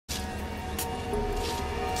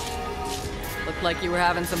Looked like you were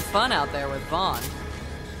having some fun out there with Vaughn.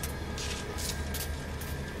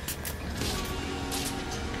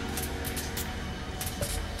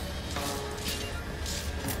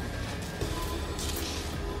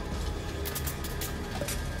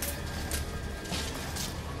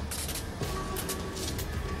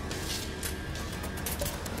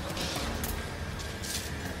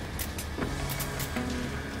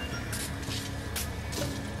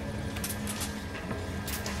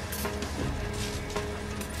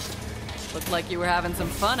 Looked like you were having some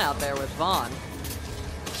fun out there with Vaughn.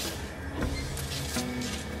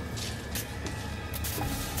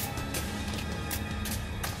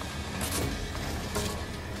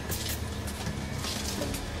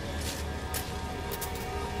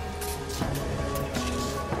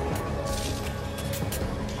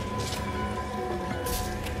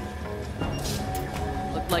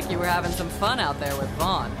 Looked like you were having some fun out there with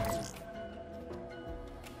Vaughn.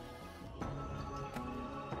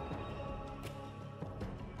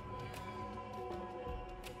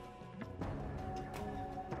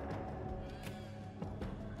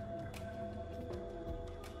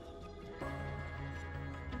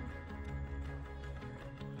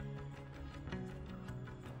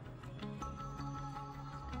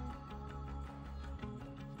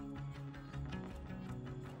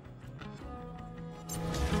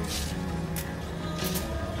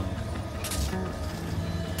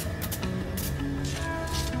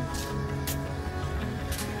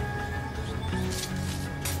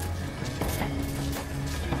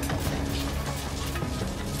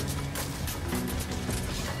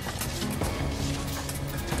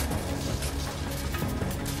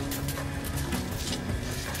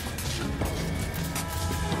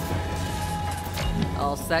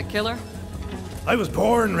 All set, killer? I was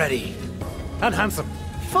born ready. And handsome.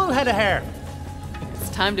 Full head of hair. It's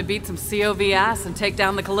time to beat some COV ass and take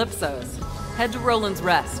down the Calypsos. Head to Roland's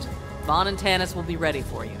Rest. Vaughn and Tanis will be ready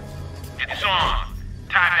for you. It's on.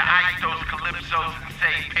 Time to ice those Calypsos and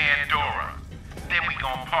save Pandora. Then we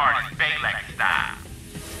gon' party Balak style.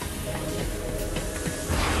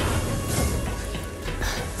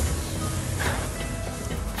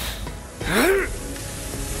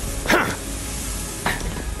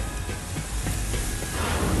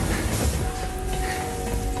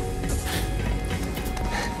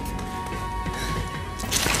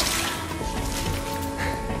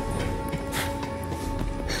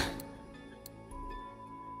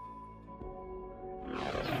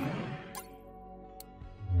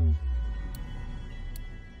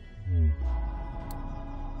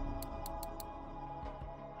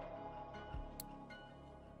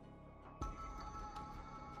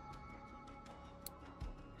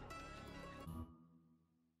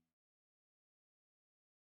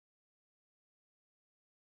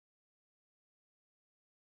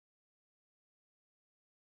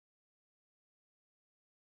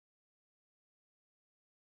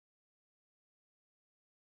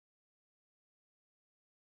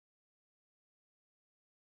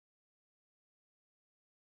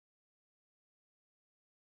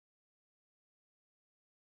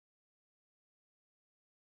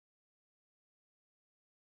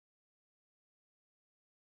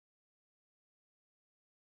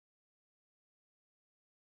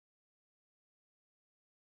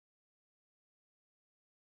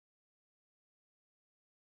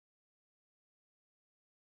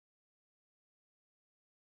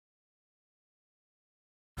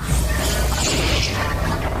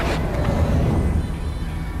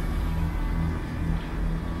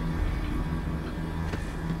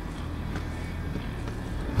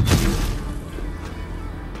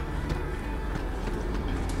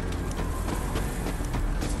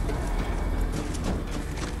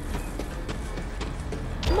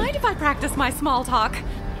 Mind if I practice my small talk?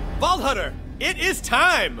 Vault Hunter, it is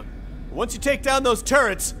time! Once you take down those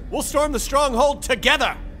turrets, we'll storm the stronghold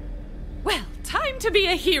together! Well, time to be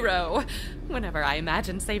a hero. Whenever I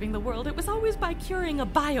imagined saving the world, it was always by curing a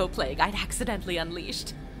bioplague I'd accidentally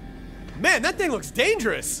unleashed. Man, that thing looks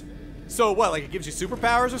dangerous! So what, like it gives you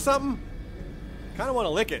superpowers or something? Kinda wanna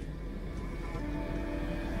lick it.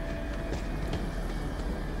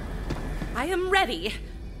 I am ready.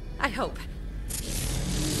 I hope.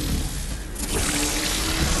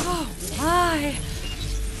 Oh my!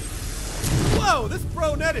 Whoa, this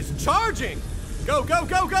Bronet is charging! Go, go,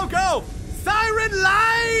 go, go, go! Siren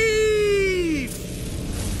Life!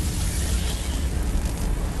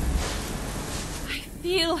 I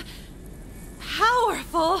feel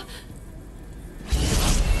powerful.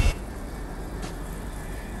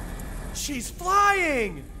 She's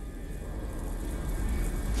flying!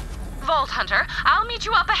 Vault Hunter, I'll meet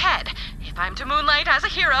you up ahead. If I'm to moonlight as a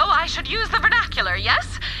hero, I should use the vernacular,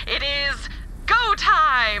 yes? It is go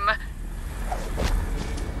time!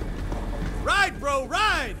 Ride, bro,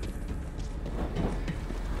 ride!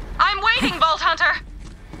 I'm waiting, Vault Hunter!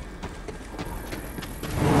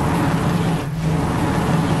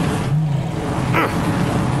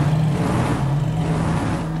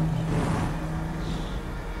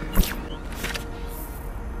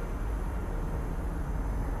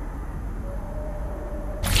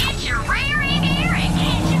 It's your rare in here and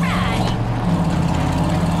catch your ride.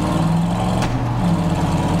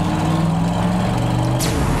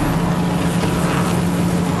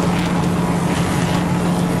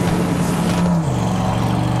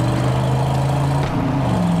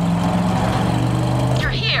 You're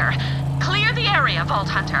here. Clear the area, Vault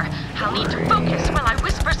Hunter. I'll need to focus while I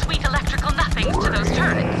whisper sweet electrical nothings to those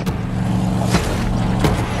turrets.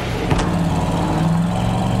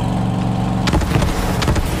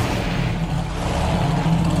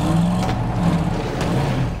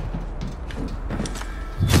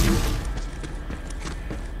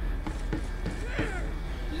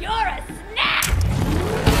 You're a snack!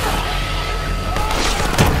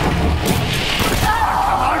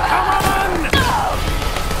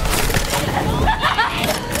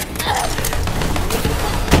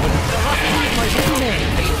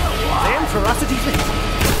 Then ferocity fit.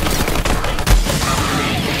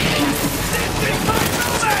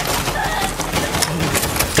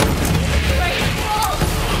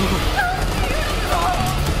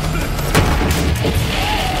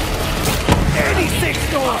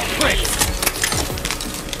 Door pricks!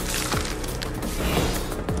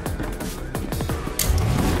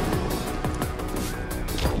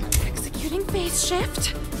 Executing phase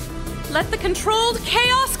shift. Let the controlled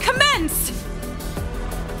chaos commence!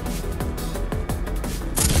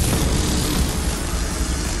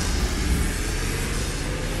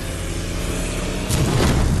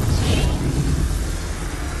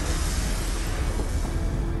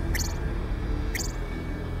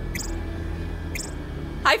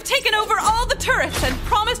 I've taken over all the turrets and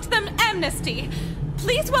promised them amnesty.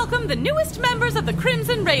 Please welcome the newest members of the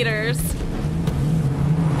Crimson Raiders.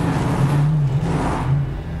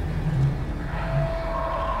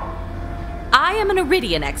 I am an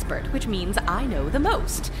Eridian expert, which means I know the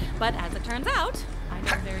most. But as it turns out, I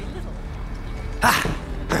know very little.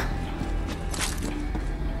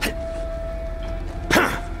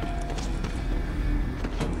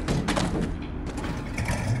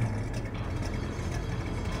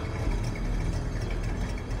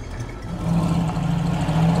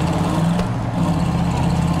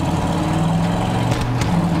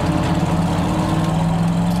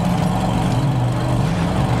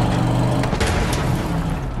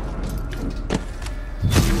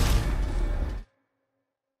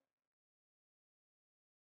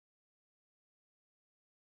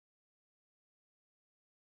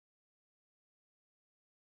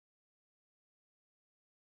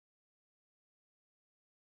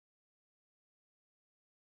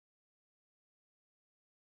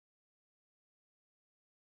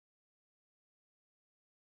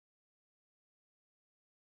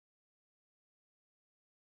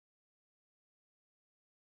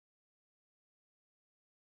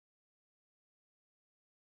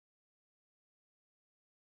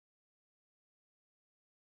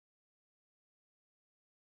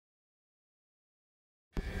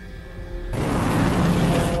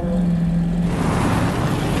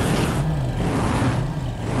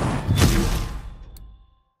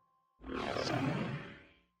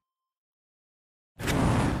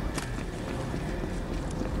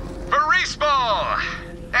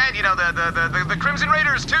 And, you know, the Crimson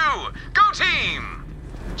Raiders, too! Go team!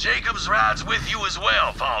 Jacobs rides with you as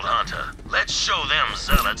well, Vault Hunter. Let's show them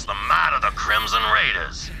zealots the might of the Crimson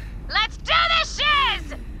Raiders. Let's do this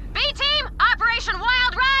shiz! B-Team, Operation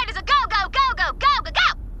Wild Ride is a go, go, go, go, go, go, go!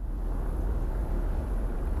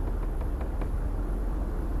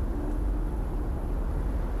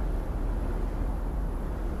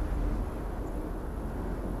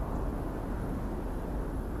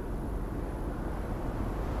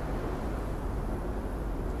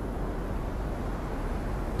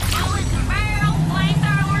 Bullets and barrels,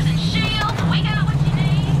 flamethrowers and shields, we got what you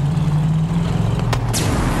need.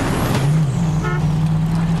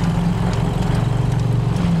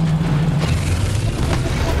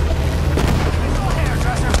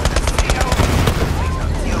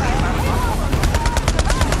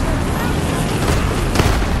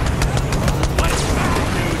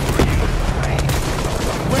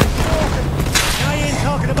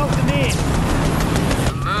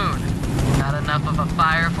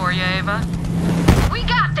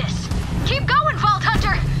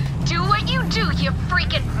 you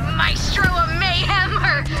freaking maestro of mayhem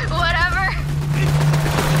or whatever.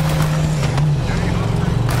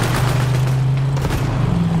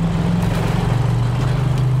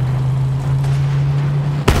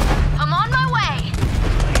 I'm on my way.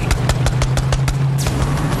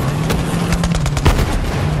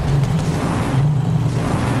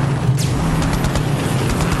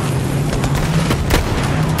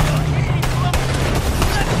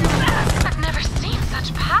 I've never seen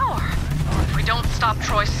such power. If we don't stop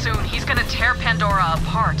Troy soon, he's gonna tear Pandora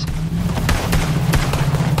apart.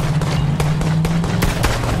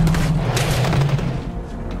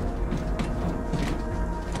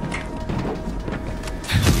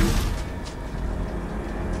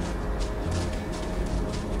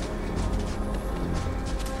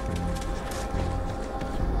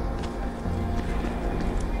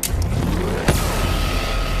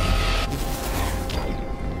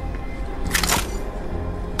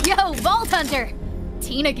 Yo, Vault Hunter!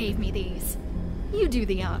 Tina gave me these. You do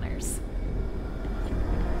the honors.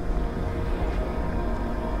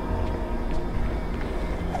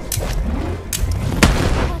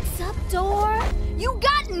 What's up, door? You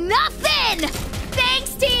got nothing!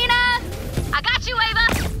 Thanks, Tina! I got you, Ava.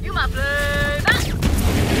 You my flavor.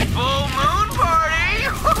 Full moon party!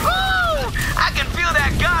 Woohoo! I can feel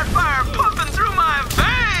that god fire pumping through my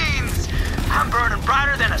veins! I'm burning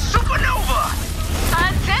brighter than a supernova!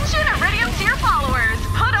 Attention, Eridians to your followers.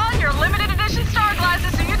 Put on your limited edition star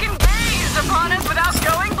glasses so you can gaze upon us without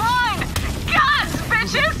going blind. Gods,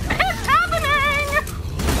 bitches, it's happening!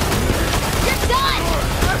 You're done!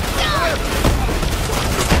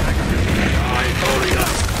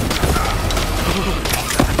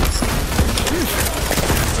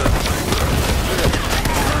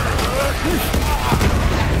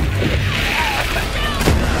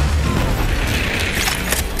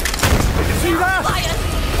 See that?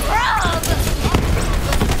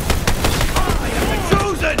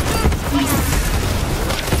 Chosen!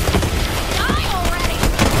 Die already!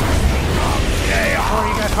 Yeah, before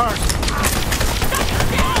you get hurt.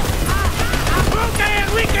 Who can?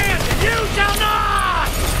 We can! You shall not!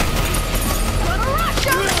 Gonna rush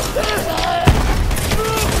him!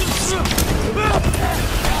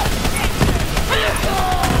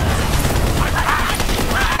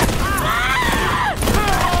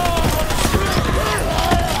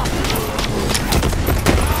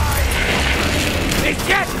 It's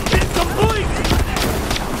yet! It's complete!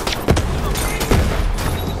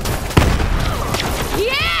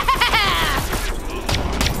 Yeah!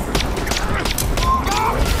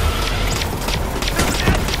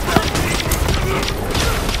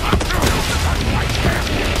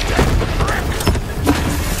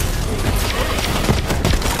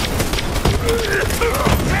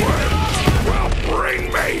 Bring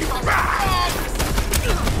me back!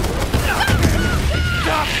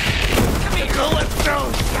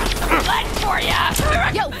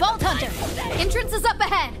 Yo, Vault Hunter! Entrance is up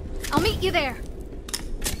ahead. I'll meet you there.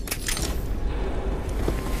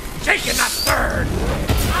 Taking a third!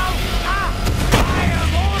 I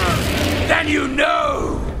have orders! Then you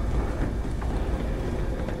know!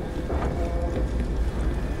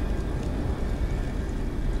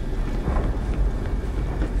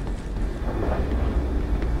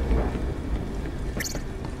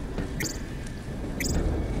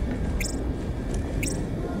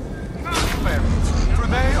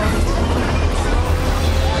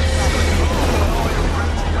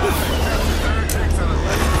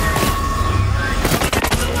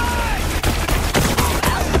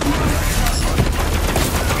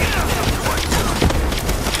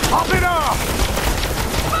 Pop it off!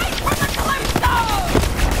 Fight for the Calypso!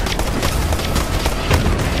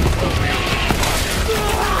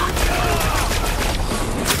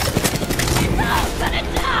 I'm gonna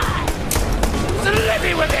die!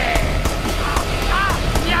 Living with it!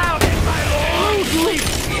 Now then, my lord! Loosely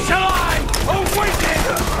shall I awaken!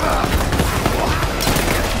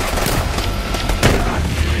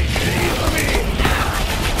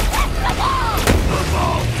 The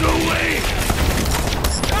ball's away!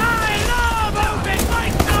 I love open my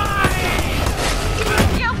time!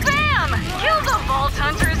 Yo, fam! Kill the Vault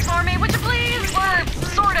Hunters for me, would you please? We're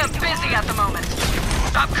sort of busy at the moment.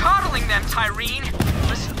 Stop coddling them, Tyreen!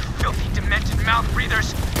 Listen, you filthy, demented mouth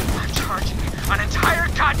breathers. I'm charging an entire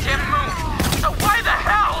goddamn moon! So why the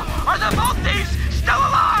hell are the Vault Thieves still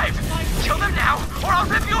alive? Kill them now, or I'll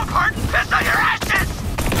rip you apart and piss on your ashes!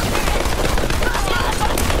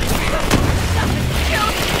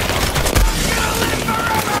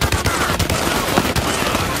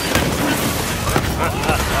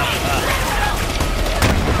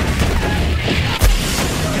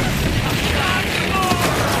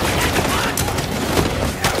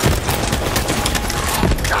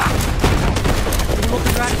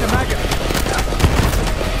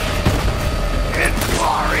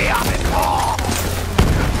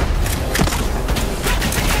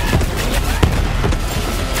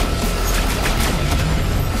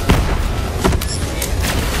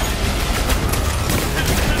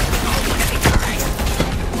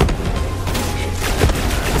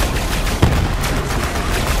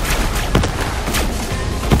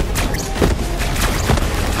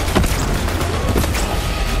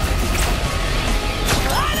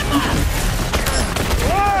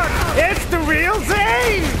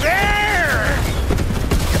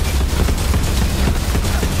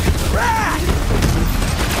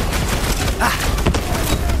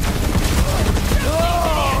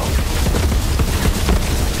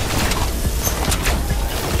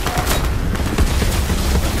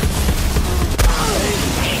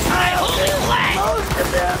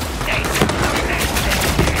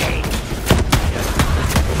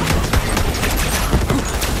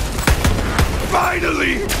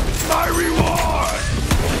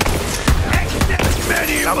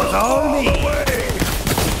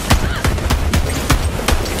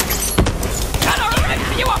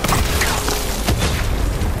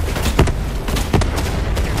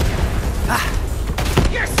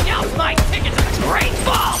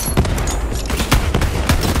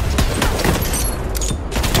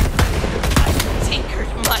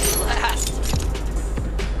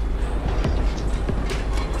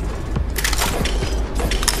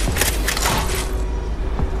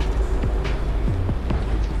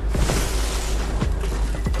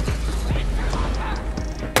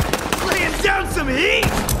 some heat?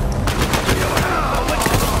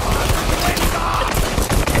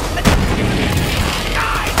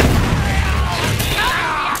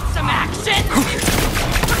 Some action!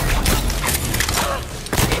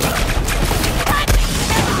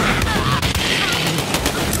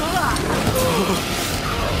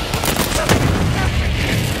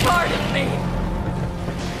 Pardon me!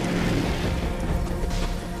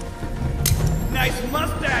 Nice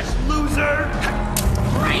mustache, loser!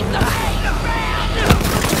 Bring the hate around!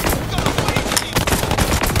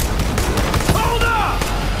 Hold up!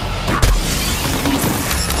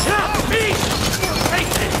 Me! Take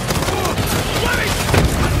this! Let me!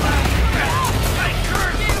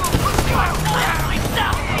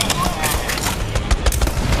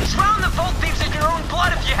 Drown the Vault Thieves in your own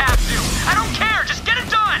blood if you have to. I don't care. Just get it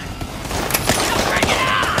done. Bring it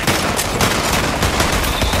on!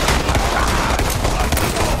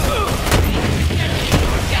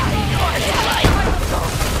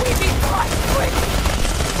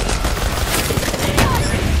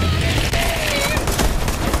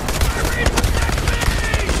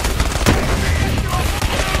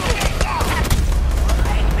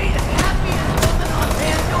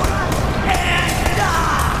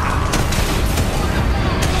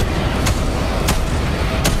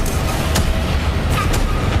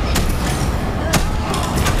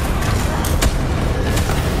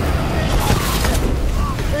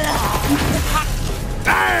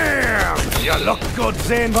 Damn! You look good,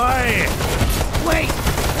 Zane boy! Wait,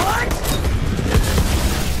 what?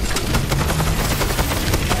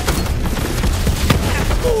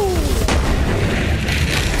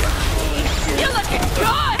 You're looking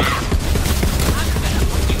good! I'm gonna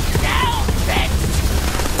put you down, bitch!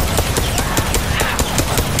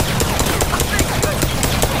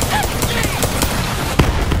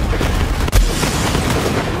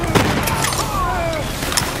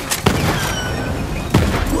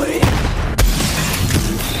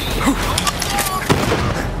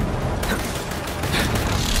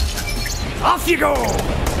 Off you go!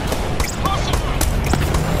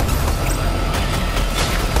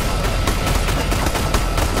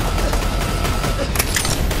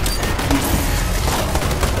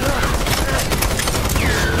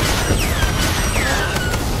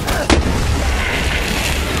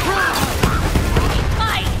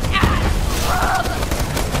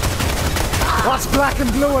 What's black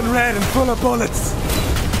and blue and red and full of bullets?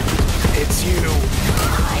 It's you.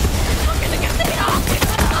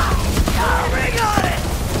 Bring on it!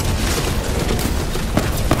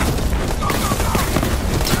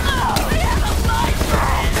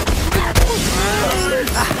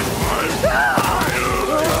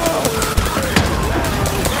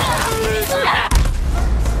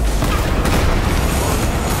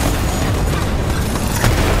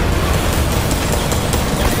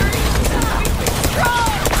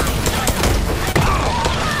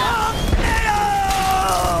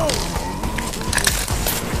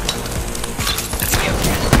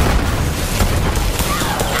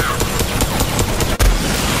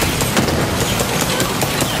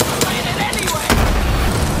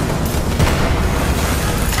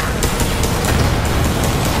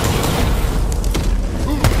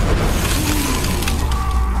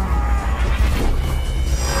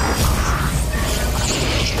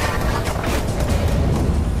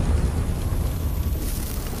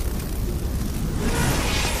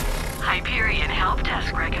 Hyperion Help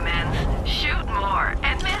Desk recommends shoot more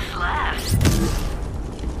and miss less.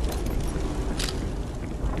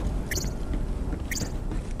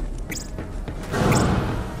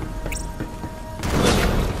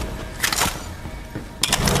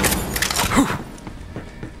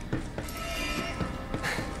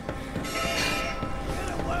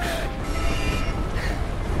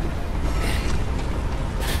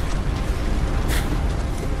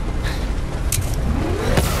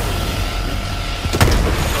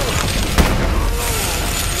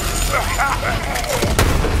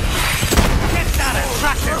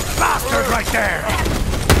 Bastard right there!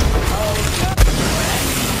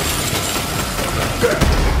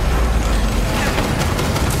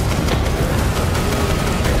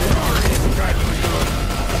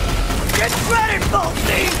 Get ready,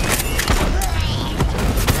 Bolty!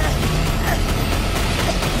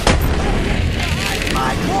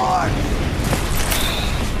 My lord!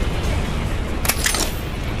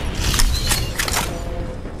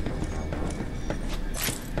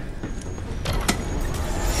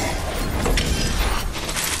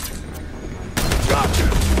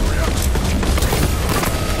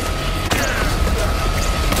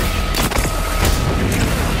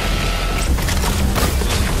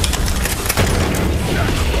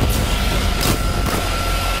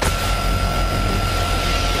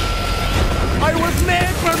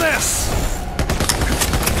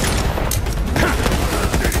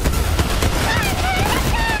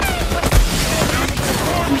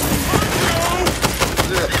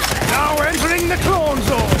 the clone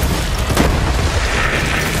zone!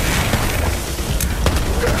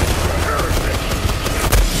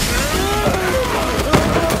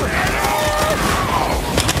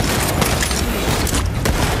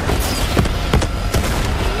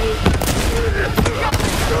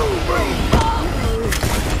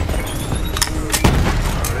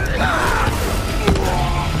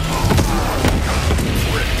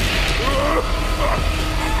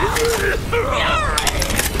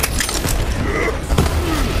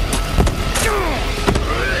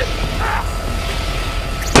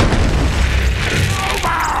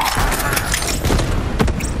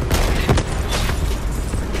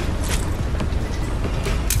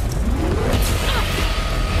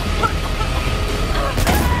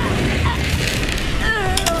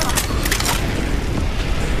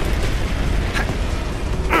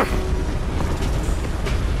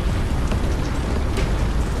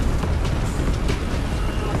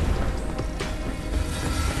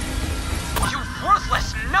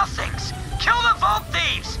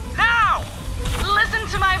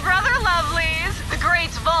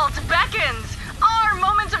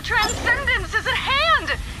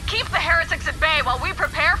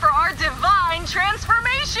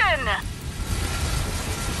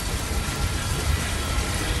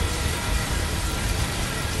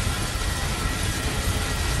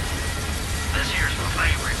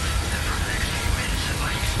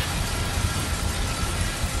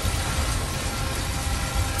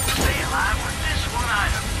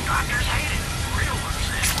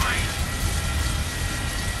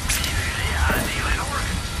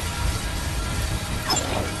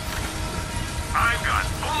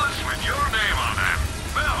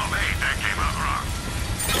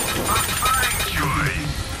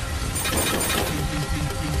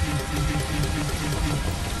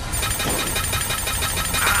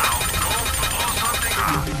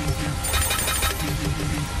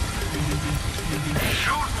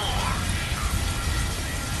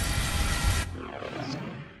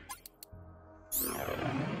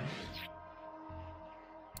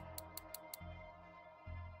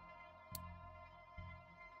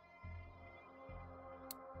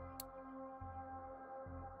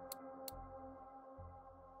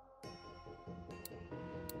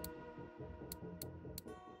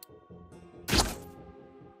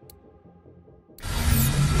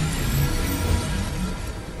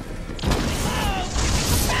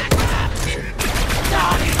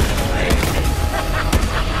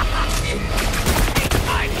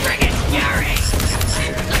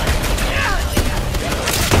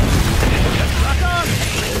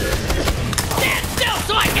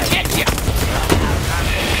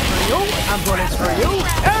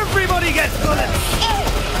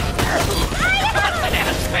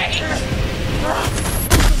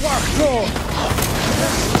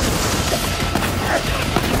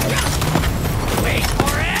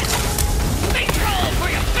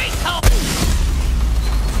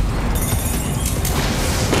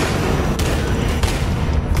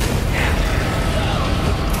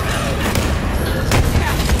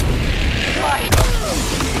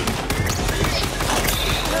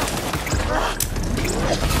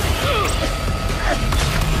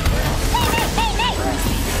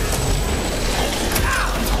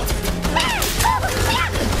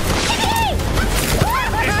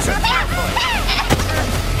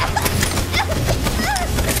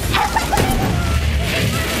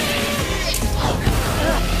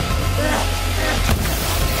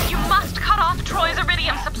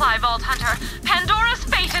 Vault Hunter. Pandora's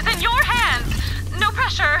fate is in your hands. No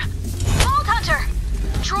pressure. Vault Hunter!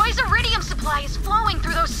 Troy's iridium supply is flowing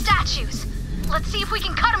through those statues. Let's see if we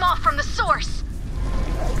can cut them off from the source.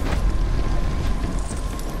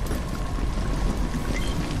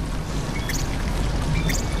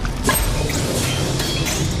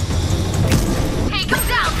 Take him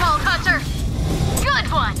down, Vault Hunter.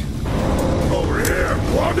 Good one. Over here,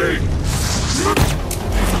 Blondie!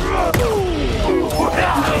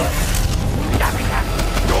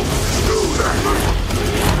 Don't do that!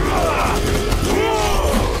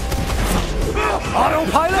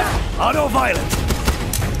 Autopilot, auto-violent.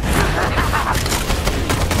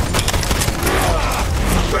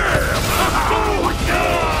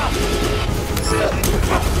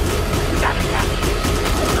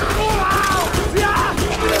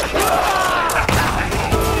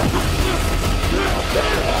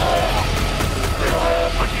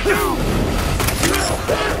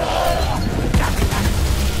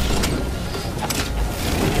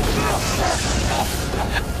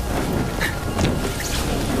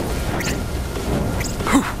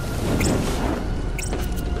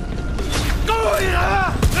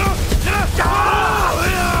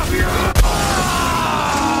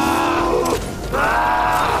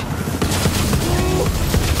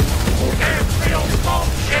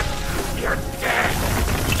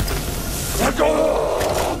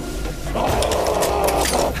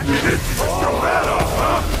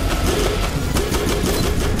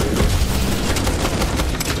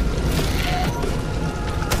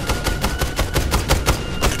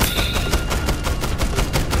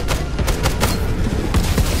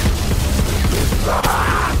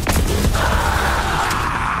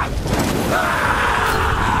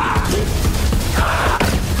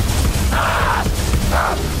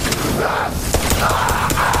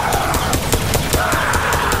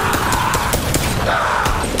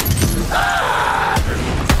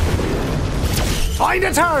 Find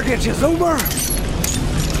a target, you zoomer!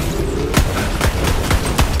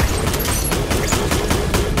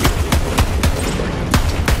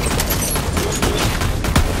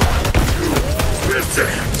 Miss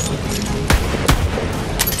it!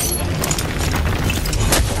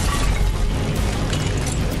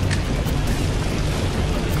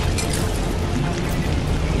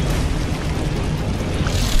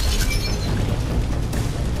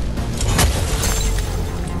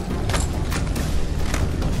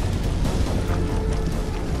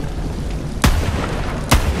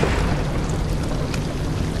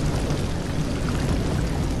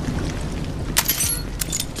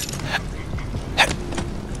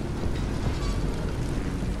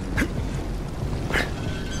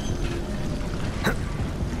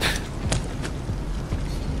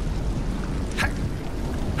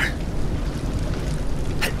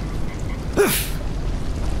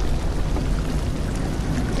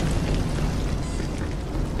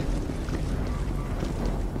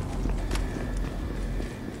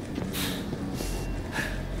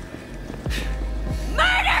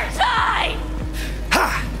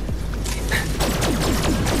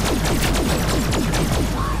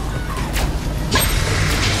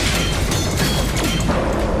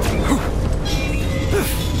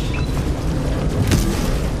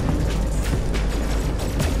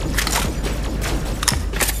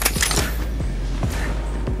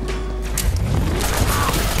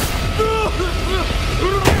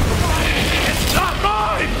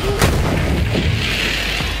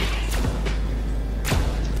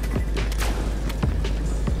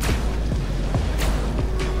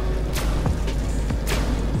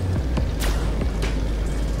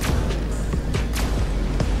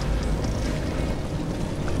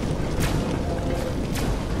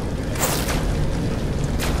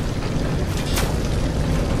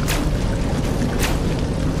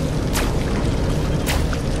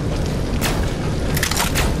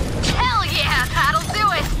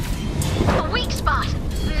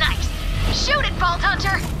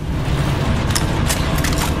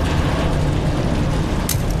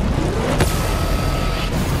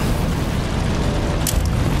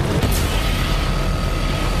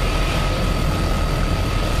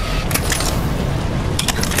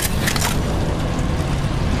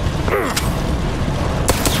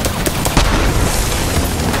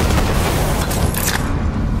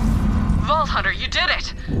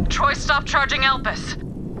 Stop charging Elpis.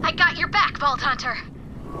 I got your back, Vault Hunter.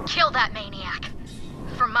 Kill that maniac.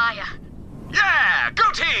 For Maya. Yeah,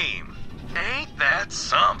 go team! Ain't that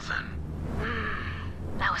something?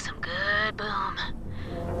 That was some good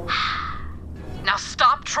boom. Now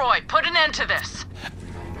stop, Troy. Put an end to this.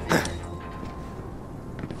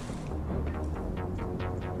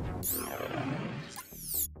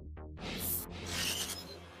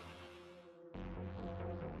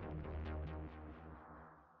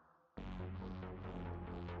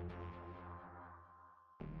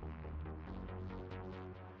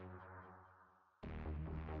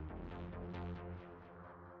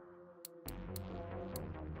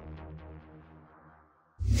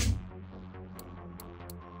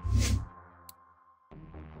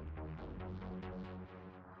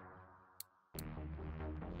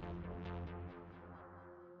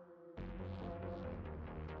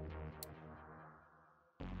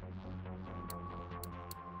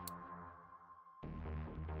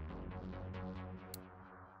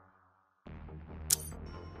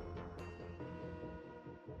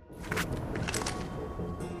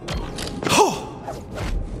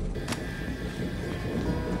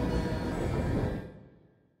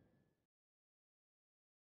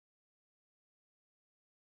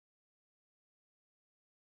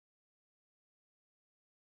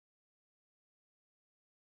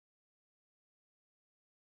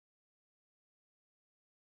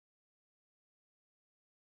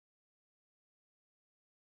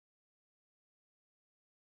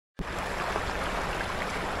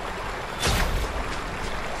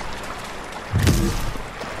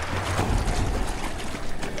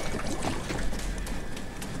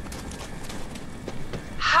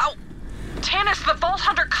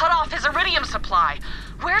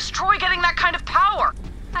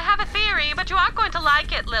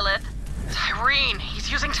 like it, Lilith? Tyreen!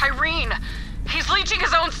 He's using Tyreen! He's leeching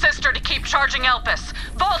his own sister to keep charging Elpis.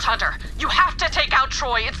 Vault Hunter, you have to take out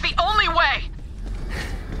Troy. It's the only way!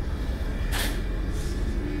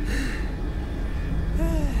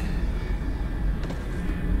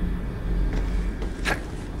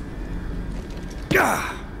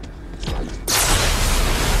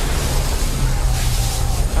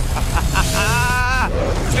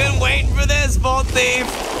 Been waiting for this, Vault Thief!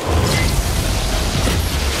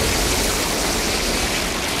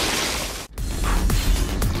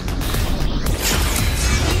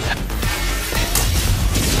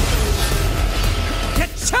 Get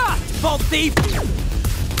shot, Vault Thief!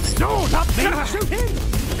 No, not me! Shoot him!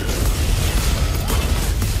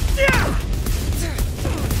 Yeah!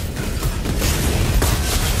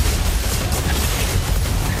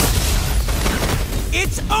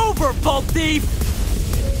 It's over, Vault Thief!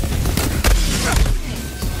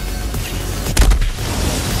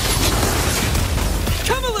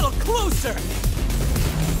 Come a little closer!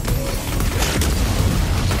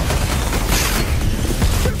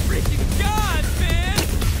 You're freaking God, man!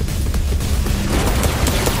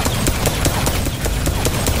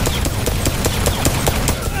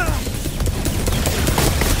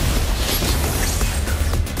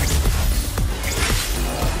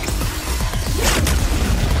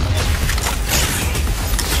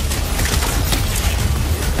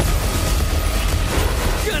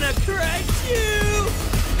 Gonna crash you!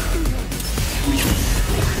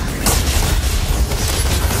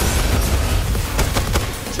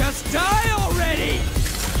 Just die already!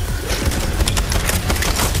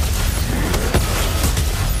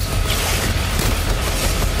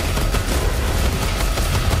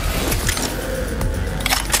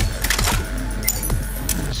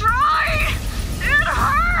 Troy! It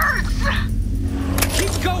hurts!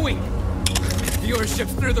 Keep going!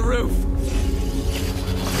 Viewership's through the roof.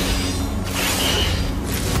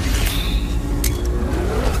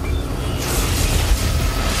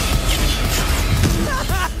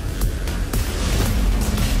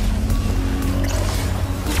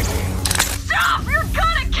 Stop! You're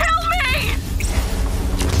gonna kill me!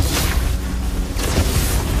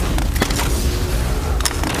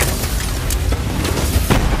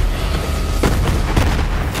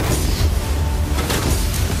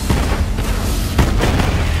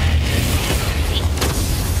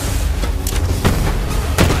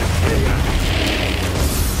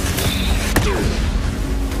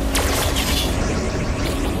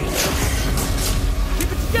 Keep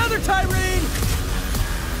it together, Tyreen!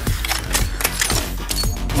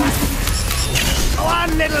 Go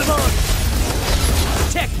on, little bug!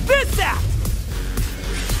 Check this out!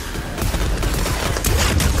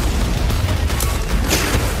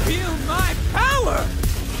 Feel my power!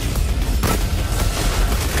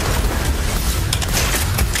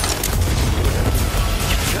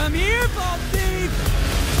 Come here, Vault Thief!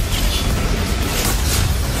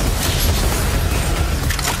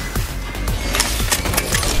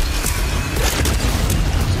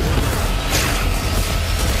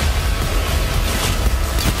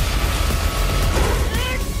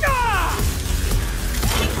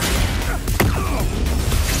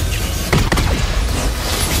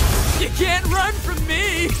 You can't run from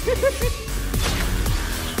me!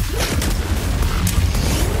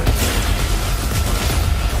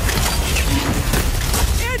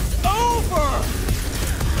 It's over!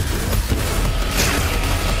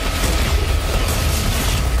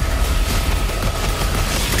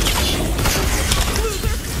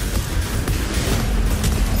 Loser!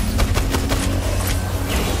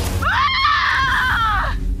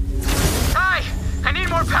 Ah! Ty, I need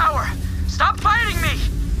more power! Stop fighting me!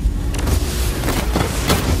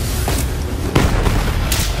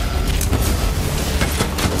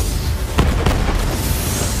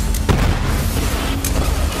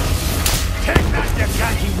 Take that, you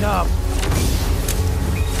ganky knob!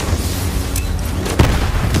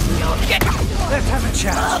 Let's have a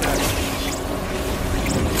chat, sir.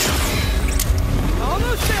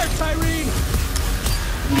 Almost there, Tyreen!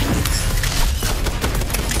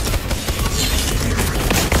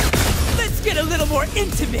 Let's get a little more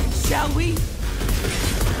intimate, shall we?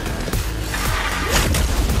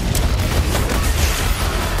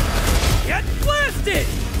 Get blasted!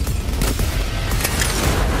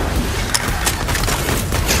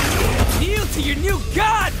 Kneel to your new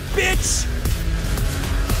god, bitch!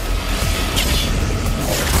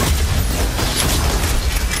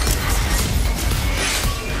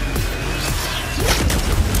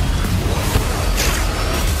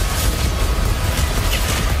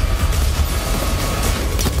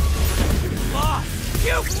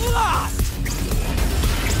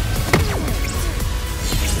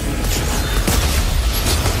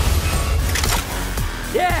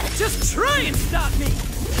 try and stop me!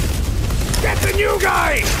 Get the new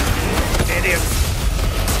guy! Idiots!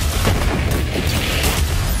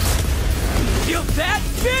 Feel that,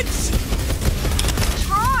 bitch?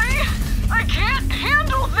 Troy! I can't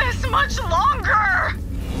handle this much longer!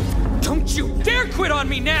 Don't you dare quit on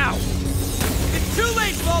me now! It's too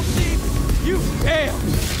late, Vault Thief! You failed!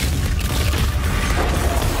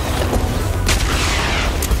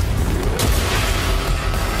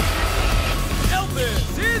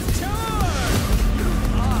 Elvis is charged! You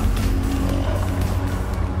lost!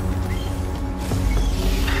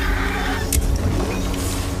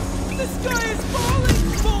 The sky is falling,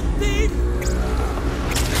 Vault Thief!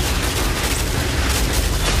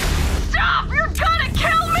 Stop! You're gonna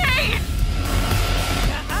kill me!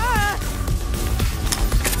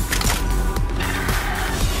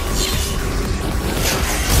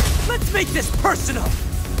 Let's make this personal!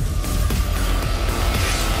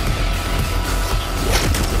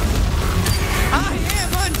 I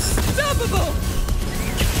am unstoppable!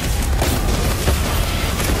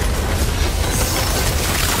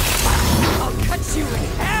 I'll cut you in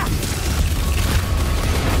half!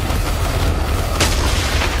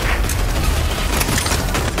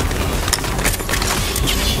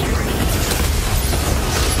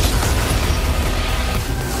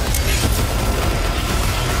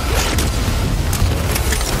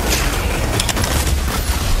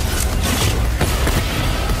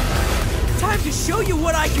 Time to show you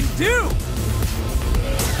what I can do!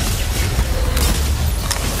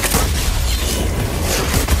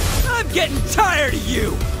 I'm getting tired of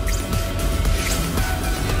you!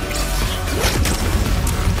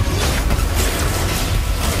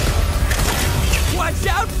 Watch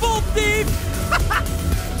out, Vault Thief!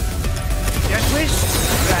 Yes, please?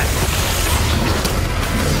 That.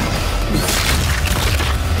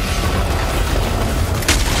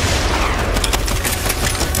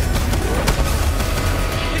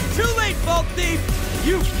 It's too late, Vault Thief!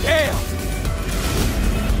 You failed!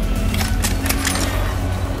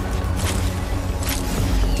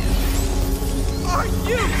 Are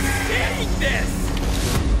you seeing this?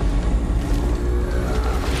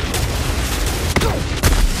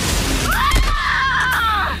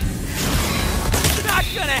 Ah! Not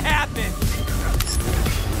gonna happen!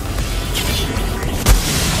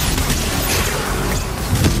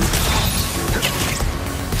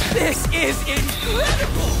 This is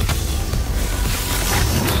incredible!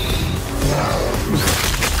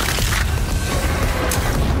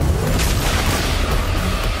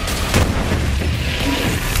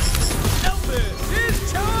 Elvis is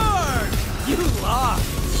charged! You lost!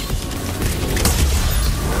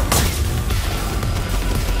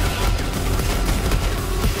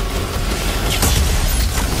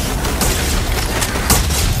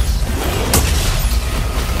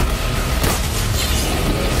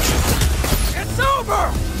 It's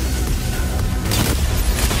over!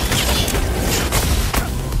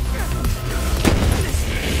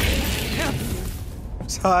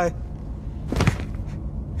 Sigh.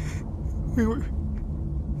 We were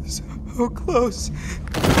so close.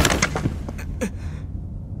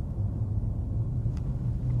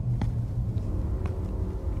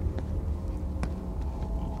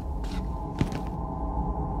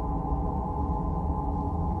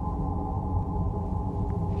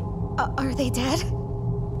 Are they dead?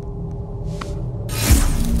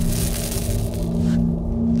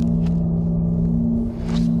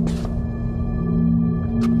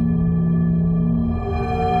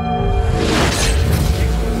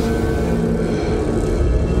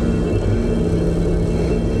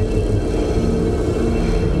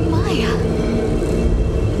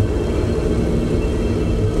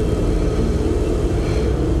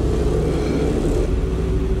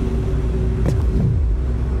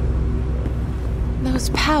 Those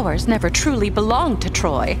powers never truly belonged to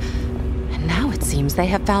Troy. And now it seems they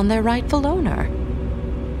have found their rightful owner.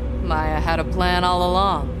 Maya had a plan all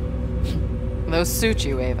along. Those suit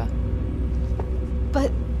you, Ava. But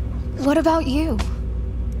what about you?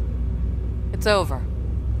 It's over.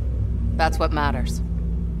 That's what matters.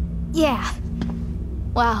 Yeah.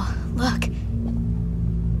 Wow, look.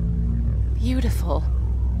 Beautiful.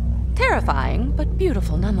 Terrifying, but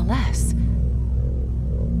beautiful nonetheless.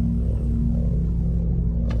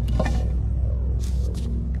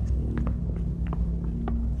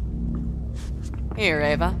 Here,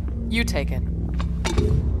 Ava. You take it.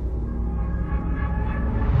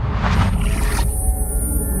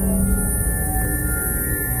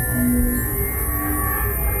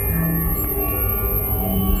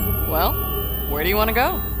 Well, where do you want to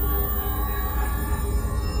go?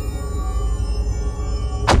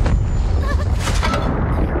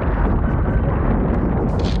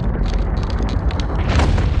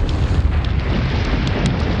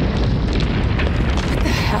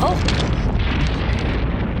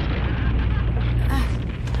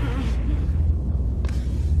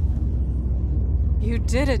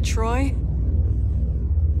 did it, Troy.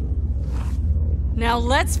 Now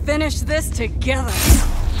let's finish this together.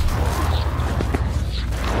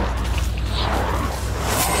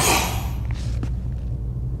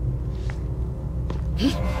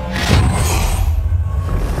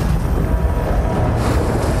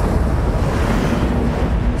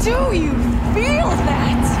 Do you feel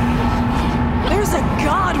that? There's a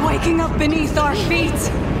god waking up beneath our feet.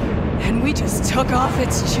 And we just took off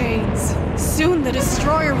its chains. Soon the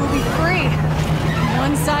destroyer will be free.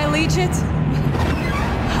 Once I leech it,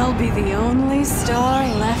 I'll be the only star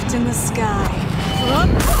left in the sky.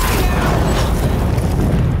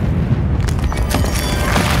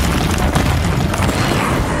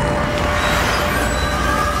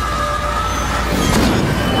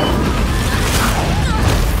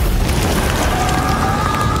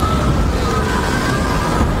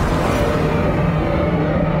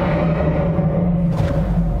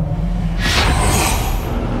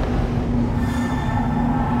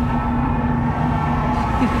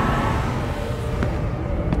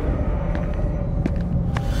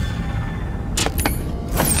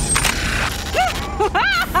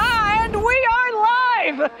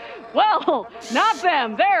 Well, not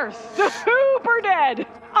them. They're super dead.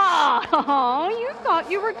 Oh, you thought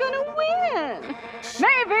you were gonna win.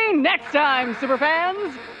 Maybe next time,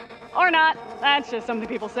 superfans. Or not. That's just something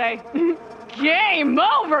people say. Game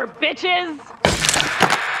over, bitches!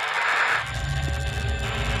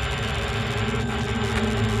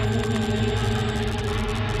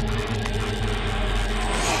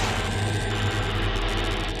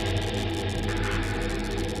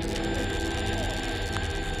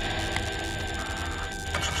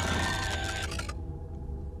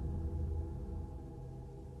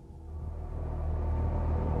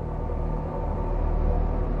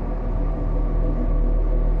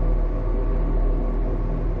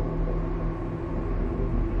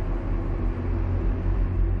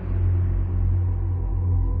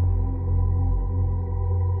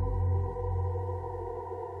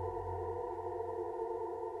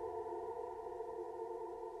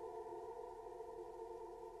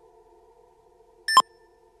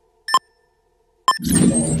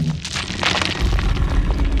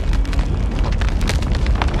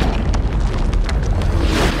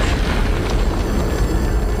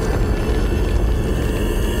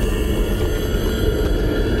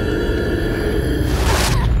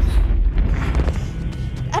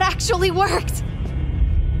 Actually worked!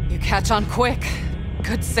 You catch on quick.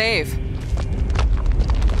 Good save.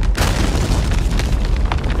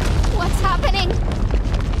 What's happening?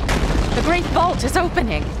 The Great Vault is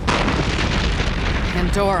opening.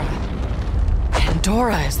 Pandora.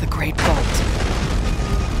 Pandora is the Great Vault.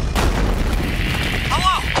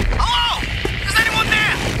 Hello? Hello? Is anyone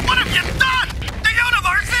there? What have you done? The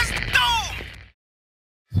universe is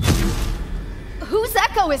doomed! Whose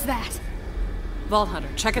echo is that? Vault Hunter,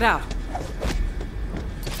 check it out.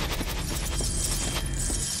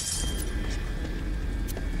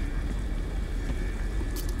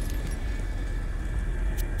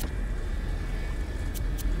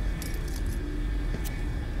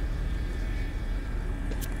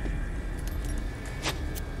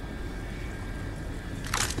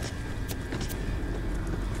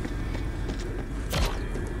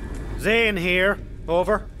 Zane here.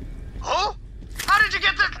 Over. Who? How did you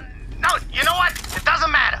get this? No, you know what? It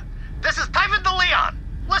doesn't matter. This is Typhon de Leon.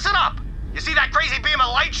 Listen up. You see that crazy beam of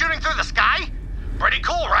light shooting through the sky? Pretty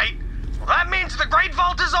cool, right? Well, that means the Great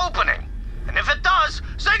Vault is opening. And if it does,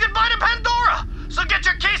 say goodbye to Pandora. So get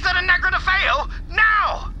your case to the Necro de Feo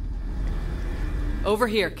now! Over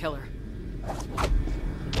here, killer.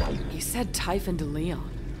 You said Typhon de Leon.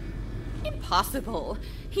 Impossible.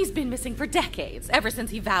 He's been missing for decades, ever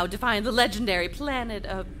since he vowed to find the legendary planet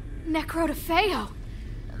of... Necro de Feo.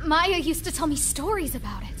 Maya used to tell me stories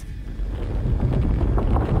about it.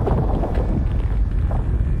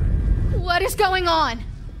 What is going on?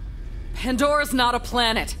 Pandora's not a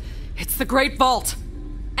planet. It's the Great Vault.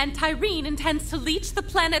 And Tyreen intends to leech the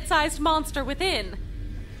planet-sized monster within.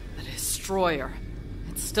 The Destroyer.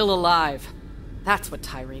 It's still alive. That's what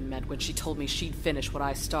Tyreen meant when she told me she'd finish what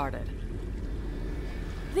I started.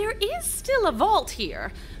 There is still a vault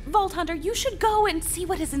here. Vault Hunter, you should go and see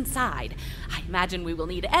what is inside. I imagine we will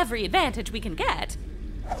need every advantage we can get.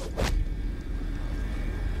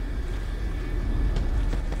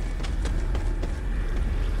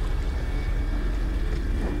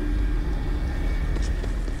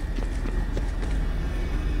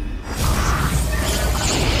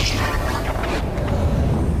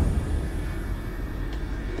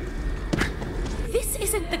 This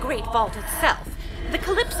isn't the Great Vault itself. The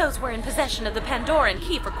Calypsos were in possession of the Pandoran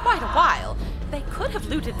key for quite a while. They could have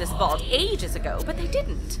looted this vault ages ago, but they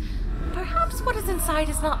didn't. Perhaps what is inside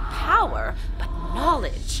is not power, but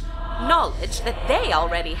knowledge. Knowledge that they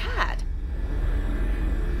already had.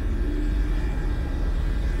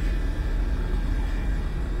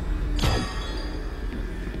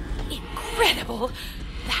 Incredible!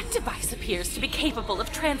 That device appears to be capable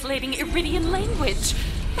of translating Eridian language.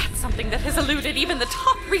 That's something that has eluded even the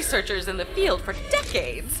top researchers in the field for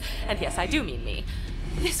decades. And yes, I do mean me.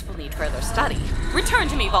 This will need further study. Return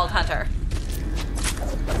to me, Vault Hunter.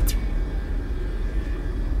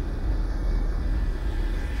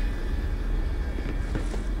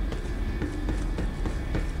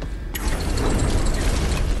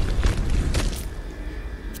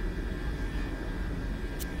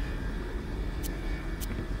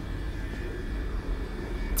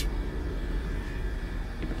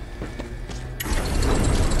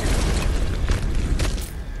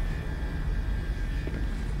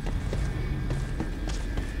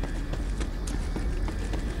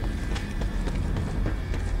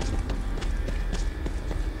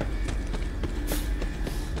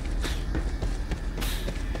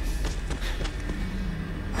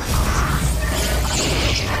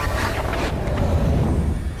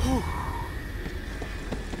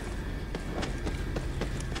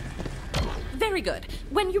 Very good.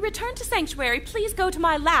 When you return to Sanctuary, please go to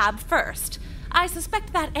my lab first. I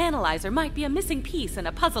suspect that analyzer might be a missing piece in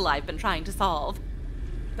a puzzle I've been trying to solve.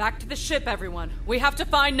 Back to the ship, everyone. We have to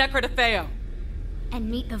find Necrotafeo. And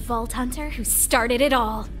meet the Vault Hunter who started it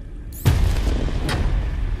all.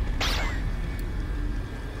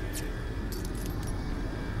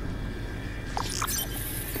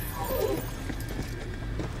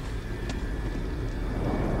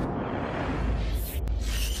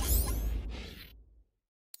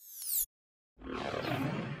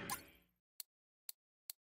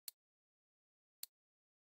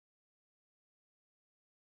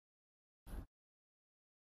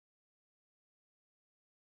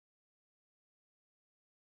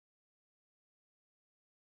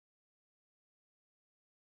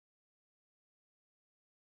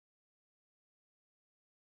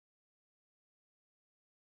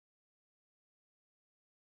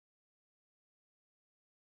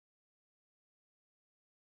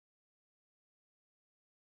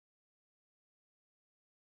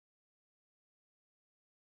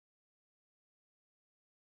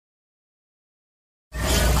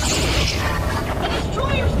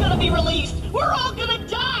 Destroyer's gonna be released! We're all gonna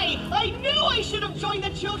die! I knew I should have joined the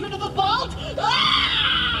Children of the Vault!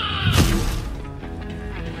 Ah!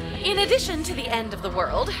 In addition to the end of the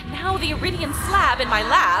world, now the Eridian slab in my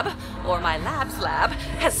lab, or my lab's lab,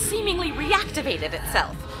 has seemingly reactivated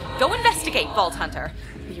itself. Go investigate, Vault Hunter.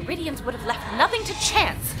 The Eridians would have left nothing to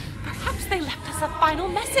chance. Perhaps they left us a final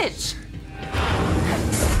message.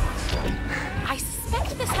 I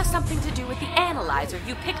suspect this has something to do with the analyzer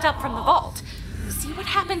you picked up from the vault. See what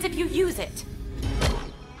happens if you use it.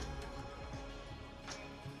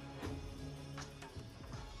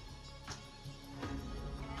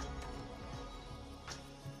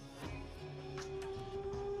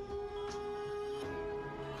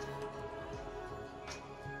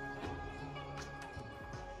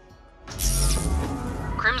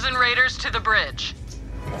 Crimson Raiders to the bridge.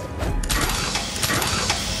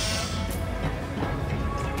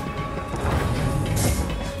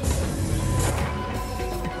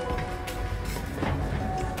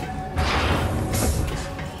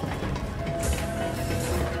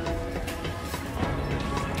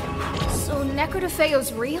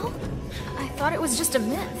 Necrotafeo's real? I thought it was just a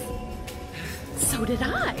myth. So did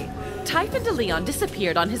I. Typhon de Leon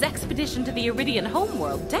disappeared on his expedition to the Eridian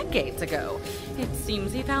homeworld decades ago. It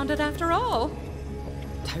seems he found it after all.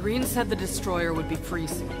 Tyreen said the destroyer would be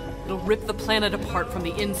freezing. It'll rip the planet apart from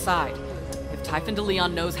the inside. If Typhon de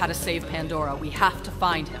Leon knows how to save Pandora, we have to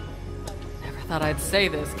find him. Never thought I'd say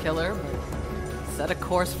this, killer, but set a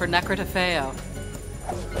course for Necrotafeo.